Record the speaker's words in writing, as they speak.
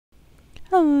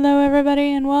Hello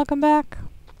everybody and welcome back.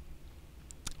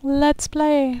 Let's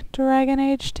play Dragon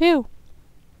Age 2.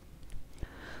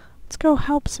 Let's go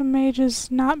help some mages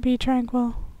not be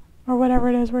tranquil. Or whatever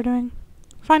it is we're doing.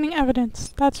 Finding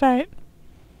evidence. That's right.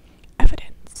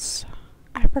 Evidence.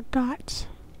 I forgot.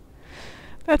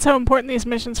 That's how important these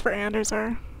missions for Anders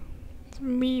are. It's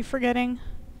me forgetting.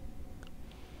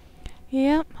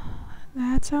 Yep.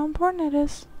 That's how important it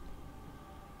is.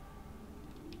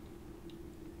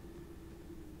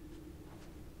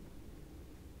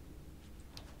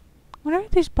 What do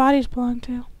these bodies belong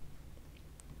to?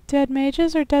 Dead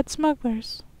mages or dead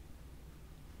smugglers?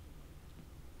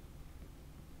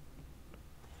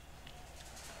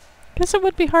 Guess it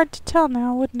would be hard to tell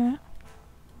now, wouldn't it?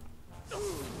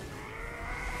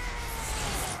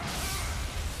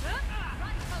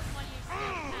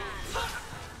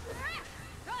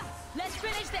 Let's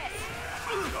finish this.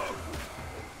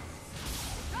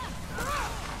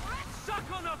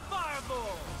 Suck on a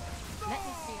fireball. Let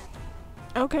me see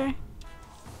it. Okay.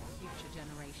 Future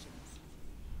generations.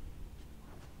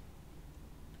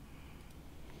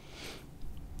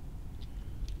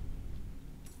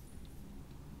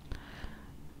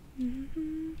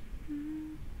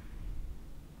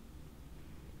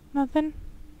 Nothing?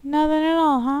 Nothing at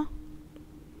all, huh?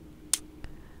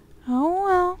 Oh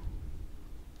well.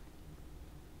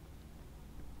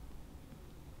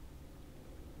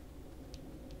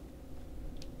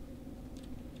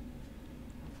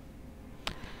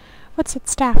 What's that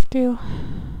staff do?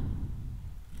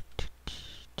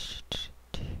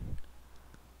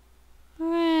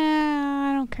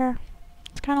 I don't care.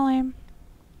 It's kind of lame.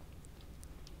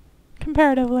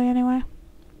 Comparatively, anyway.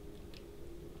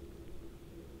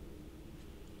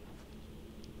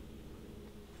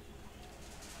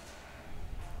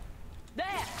 There.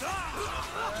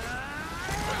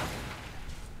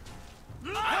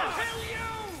 I'll kill you.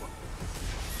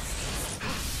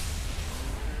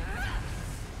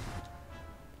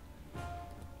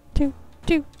 Do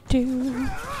do do.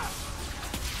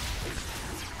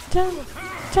 Dun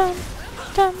dun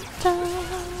dun dun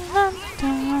dun.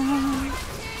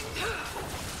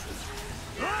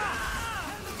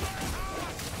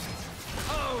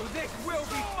 Oh, this will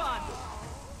be fun.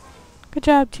 Good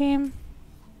job, team.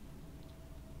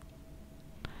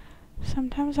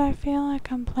 Sometimes I feel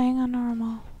like I'm playing on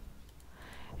normal.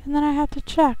 And then I have to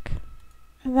check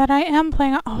that I am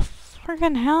playing on— oh,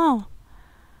 friggin' hell.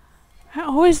 I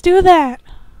always do that.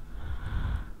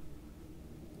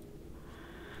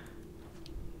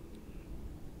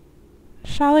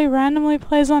 Shelly randomly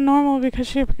plays on normal because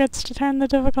she forgets to turn the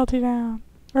difficulty down.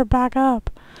 Or back up.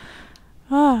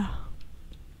 Ugh.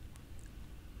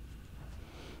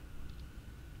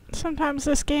 Sometimes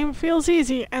this game feels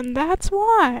easy, and that's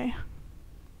why.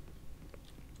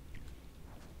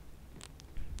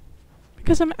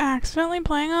 Because I'm accidentally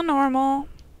playing on normal.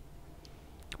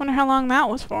 Wonder how long that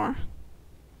was for.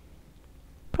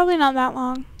 Probably not that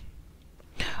long.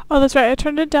 Oh, that's right. I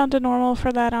turned it down to normal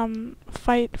for that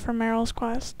fight for Meryl's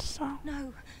quest. So.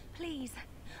 No, please.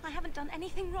 I haven't done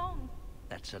anything wrong.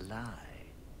 That's a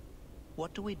lie.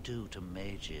 What do we do to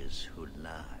mages who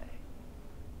lie?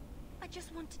 I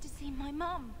just wanted to see my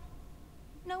mum.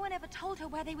 No one ever told her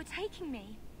where they were taking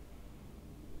me.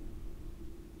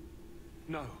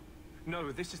 No,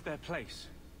 this is their place.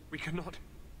 We cannot...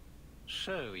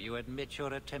 So, you admit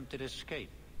your attempted escape?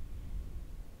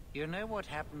 You know what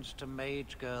happens to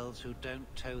mage girls who don't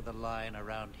toe the line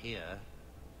around here,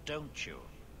 don't you?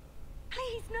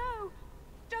 Please, no!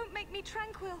 Don't make me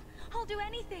tranquil. I'll do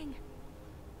anything.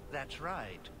 That's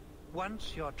right.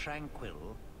 Once you're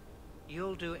tranquil,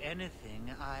 you'll do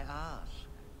anything I ask.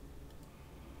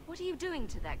 What are you doing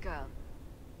to that girl?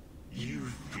 You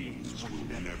fiends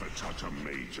will never touch a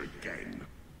mage again.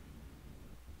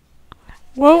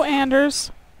 Whoa, Anders.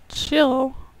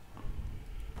 Chill.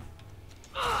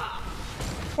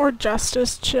 Or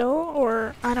Justice chill,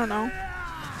 or I don't know.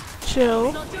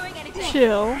 Chill. Not doing anything.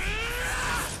 Chill.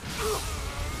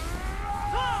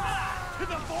 To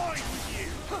the void with you.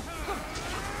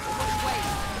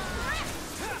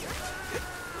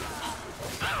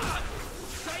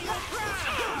 Say your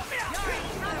ground.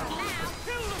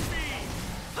 Kill the beast.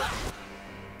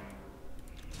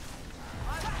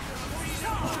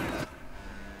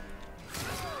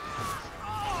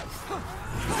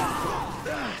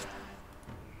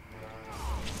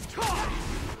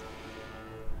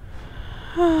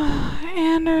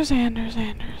 Anders. Even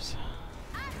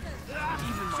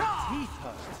my teeth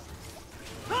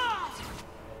hurt.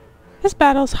 This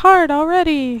battle's hard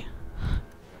already.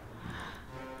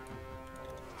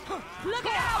 Look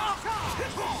out!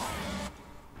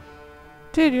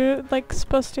 Dude, you're like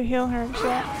supposed to heal her and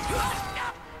shit.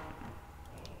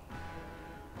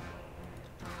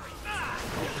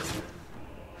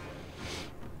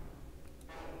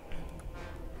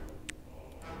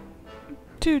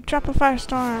 Dude, drop a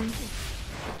firestorm.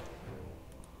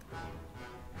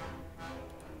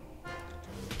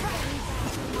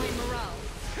 My morale.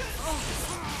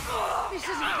 This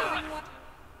isn't going well.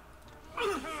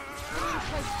 I'm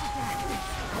close to death.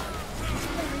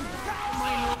 Very bad for my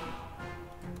morale.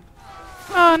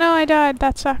 Oh no, I died.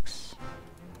 That sucks.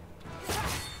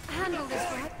 Handle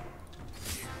this, right?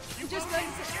 I'm just going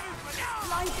to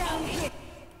lie down here.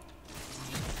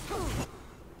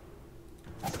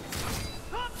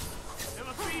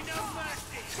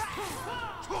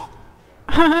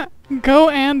 Go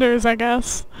Anders, I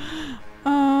guess.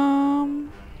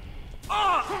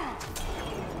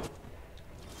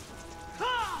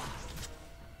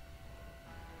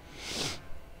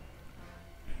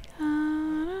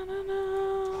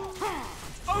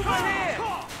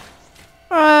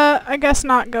 I guess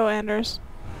not go Anders.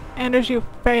 Anders, you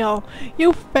fail.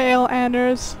 You fail,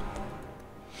 Anders.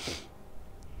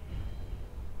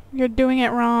 You're doing it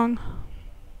wrong.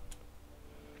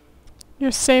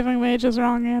 You're saving mages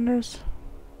wrong, Anders.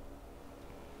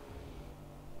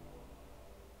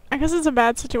 I guess it's a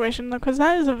bad situation though, because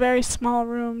that is a very small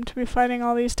room to be fighting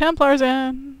all these Templars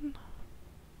in.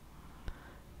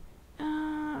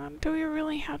 Do we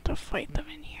really have to fight them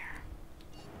in here?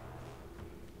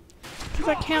 Because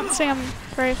I can't say I'm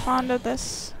very fond of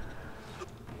this.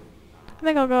 I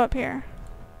think I'll go up here.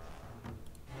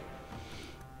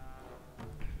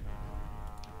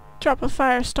 Drop a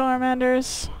firestorm,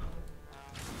 Anders.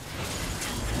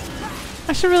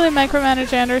 I should really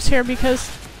micromanage Anders here because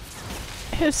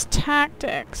his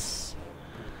tactics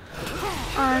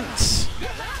aren't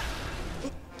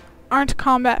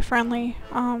combat friendly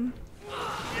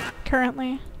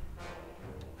currently.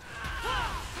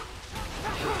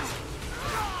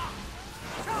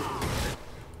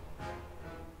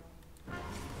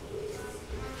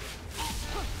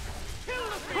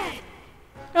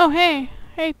 Oh hey,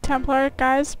 hey Templar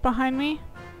guys behind me.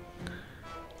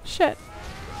 Shit.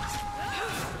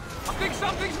 I think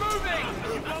something's moving!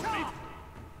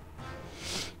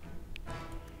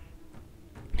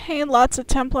 Hey, lots of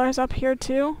Templars up here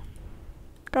too.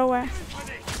 Go away.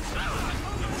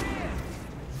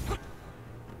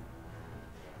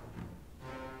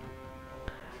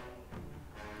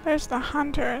 There's the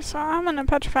hunter, so I'm gonna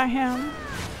petrify him.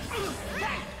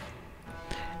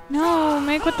 No,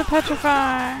 make with the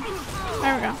petrify.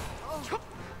 There we go.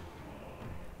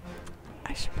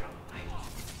 I should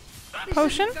probably...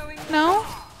 Potion? No?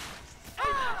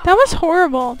 That was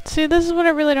horrible. See, this is what I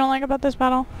really don't like about this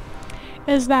battle.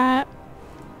 Is that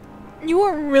you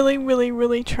are really, really,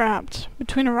 really trapped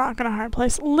between a rock and a hard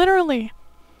place. Literally.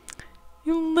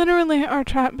 You literally are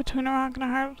trapped between a rock and a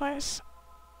hard place.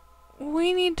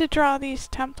 We need to draw these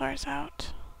Templars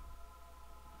out.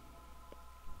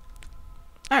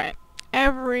 Alright,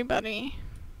 everybody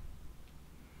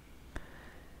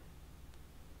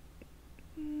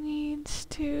needs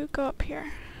to go up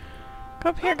here. Go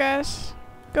up here, guys.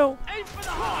 Go.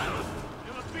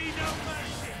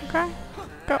 Okay,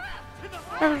 go.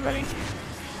 Everybody.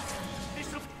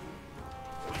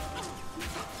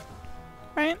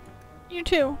 Right? You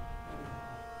too.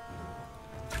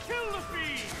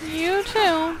 You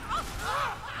too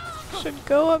should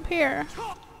go up here.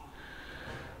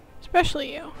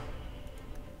 Especially you.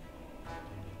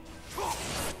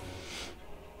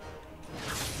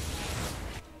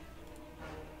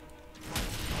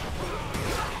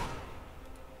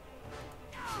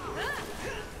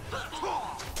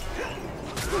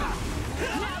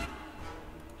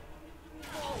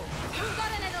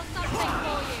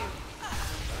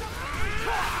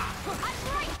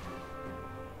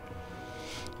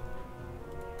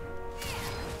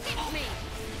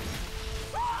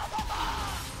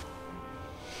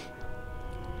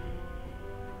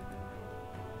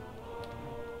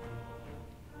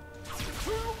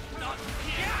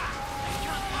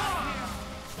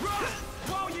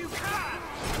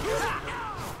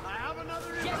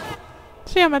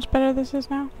 See how much better this is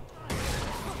now?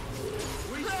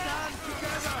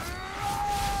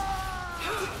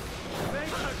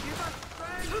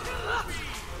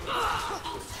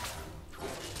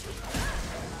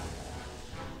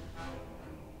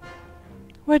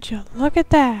 Would you look at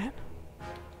that?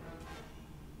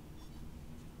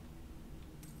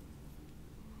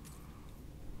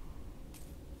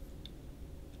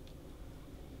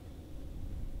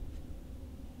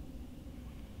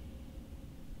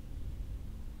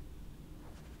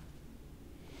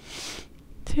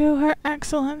 To Her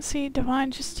Excellency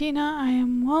Divine Justina, I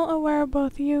am well aware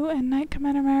both you and Knight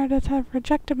Commander Meredith have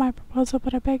rejected my proposal,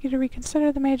 but I beg you to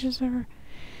reconsider. The mages are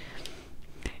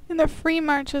In their free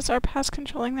marches, our past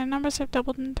controlling their numbers have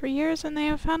doubled in 3 years, and they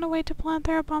have found a way to plant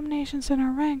their abominations in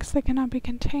our ranks. They cannot be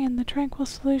contained. The Tranquil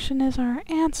solution is our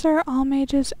answer. All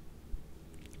mages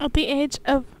at the age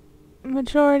of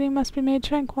majority must be made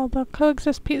tranquil. They'll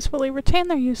coexist peacefully, retain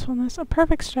their usefulness. A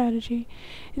perfect strategy.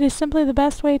 It is simply the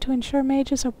best way to ensure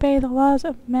mages obey the laws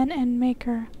of men and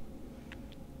Maker.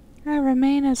 I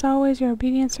remain, as always, your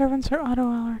obedient servant, Sir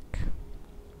Otto Alaric.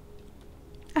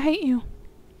 I hate you.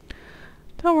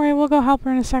 Don't worry, we'll go help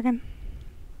her in a second.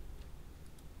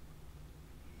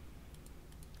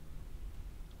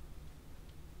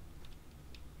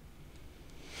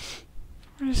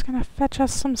 We're just gonna fetch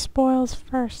us some spoils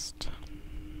first.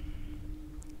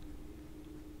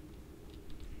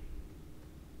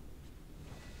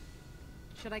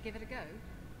 Should I give it a go?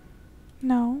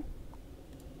 No.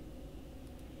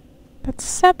 That's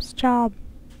Seb's job.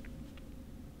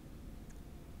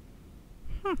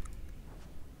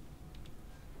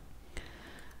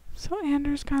 So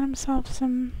Anders got himself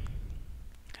some...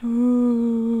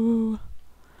 Ooh.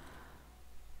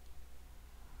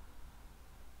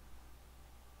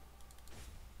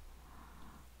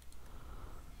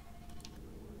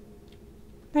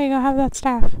 There you go, have that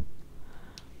staff.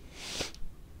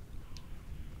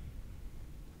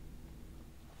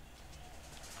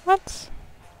 What?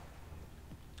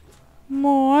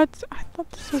 What? I thought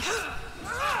this was...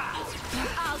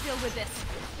 I'll deal with this.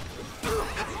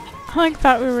 I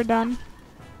thought we were done.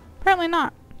 Apparently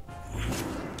not.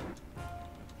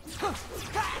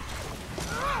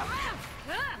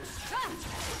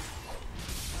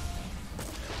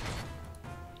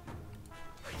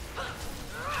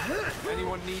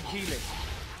 Anyone need healing?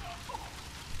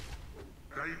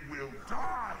 They will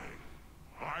die!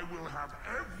 I will have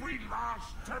every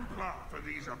last Templar for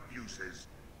these abuses.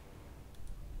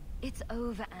 It's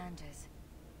over, Anders.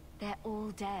 They're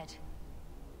all dead.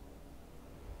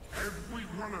 Every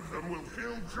one of them will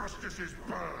feel justice's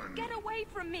burn. Get away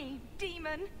from me,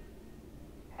 demon!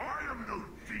 I am no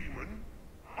demon.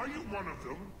 Are you one of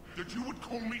them, that you would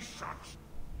call me such?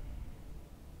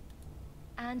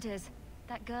 Anders,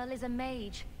 that girl is a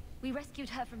mage. We rescued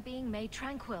her from being made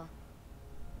tranquil.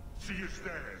 She is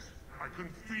theirs. I can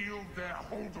feel their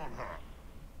hold on her.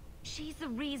 She's the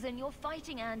reason you're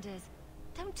fighting, Anders.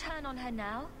 Don't turn on her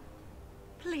now.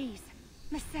 Please,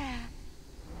 Messer.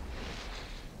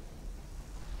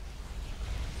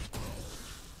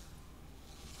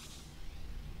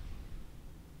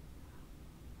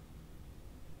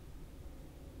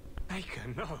 Baker,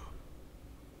 no.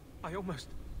 I almost...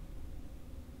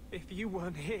 If you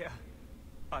weren't here,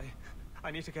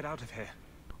 I need to get out of here.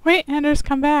 Wait, Anders,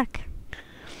 come back.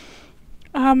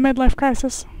 Midlife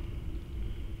crisis.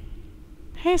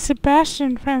 Hey,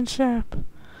 Sebastian friendship.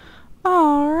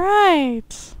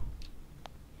 Alright.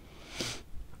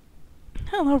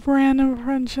 I love random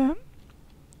friendship.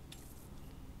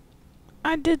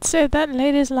 I did save that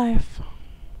lady's life.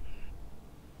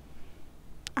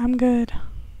 I'm good.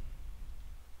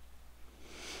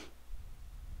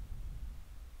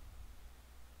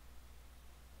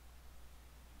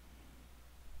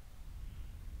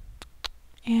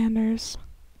 Anders.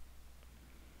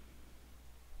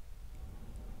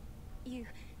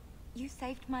 You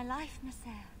saved my life,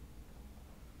 Messer.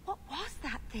 What was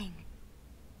that thing?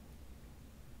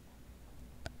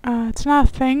 It's not a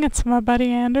thing, it's my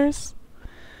buddy Anders.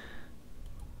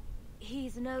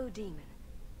 He's no demon.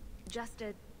 Just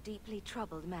a deeply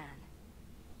troubled man.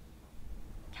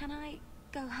 Can I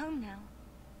go home now?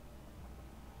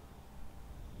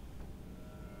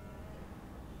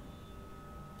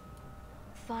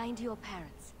 Find your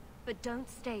parents, but don't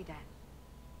stay there.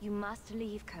 You must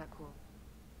leave Kirkwall.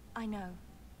 I know.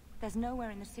 There's nowhere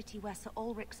in the city where Sir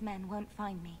Ulrich's men won't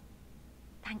find me.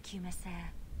 Thank you,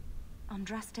 Messer.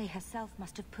 Andraste herself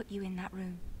must have put you in that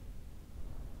room.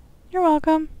 You're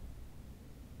welcome.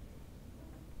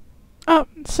 Oh,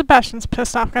 Sebastian's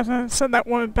pissed off because I sent that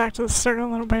woman back to the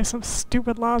circle and obey some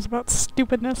stupid laws about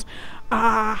stupidness.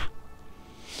 Ah.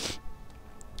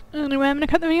 Anyway, I'm gonna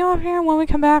cut the video off here, and when we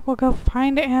come back, we'll go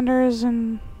find Anders,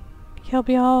 and he'll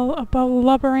be all a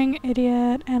blubbering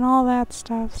idiot and all that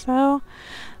stuff. So,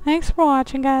 thanks for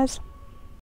watching, guys.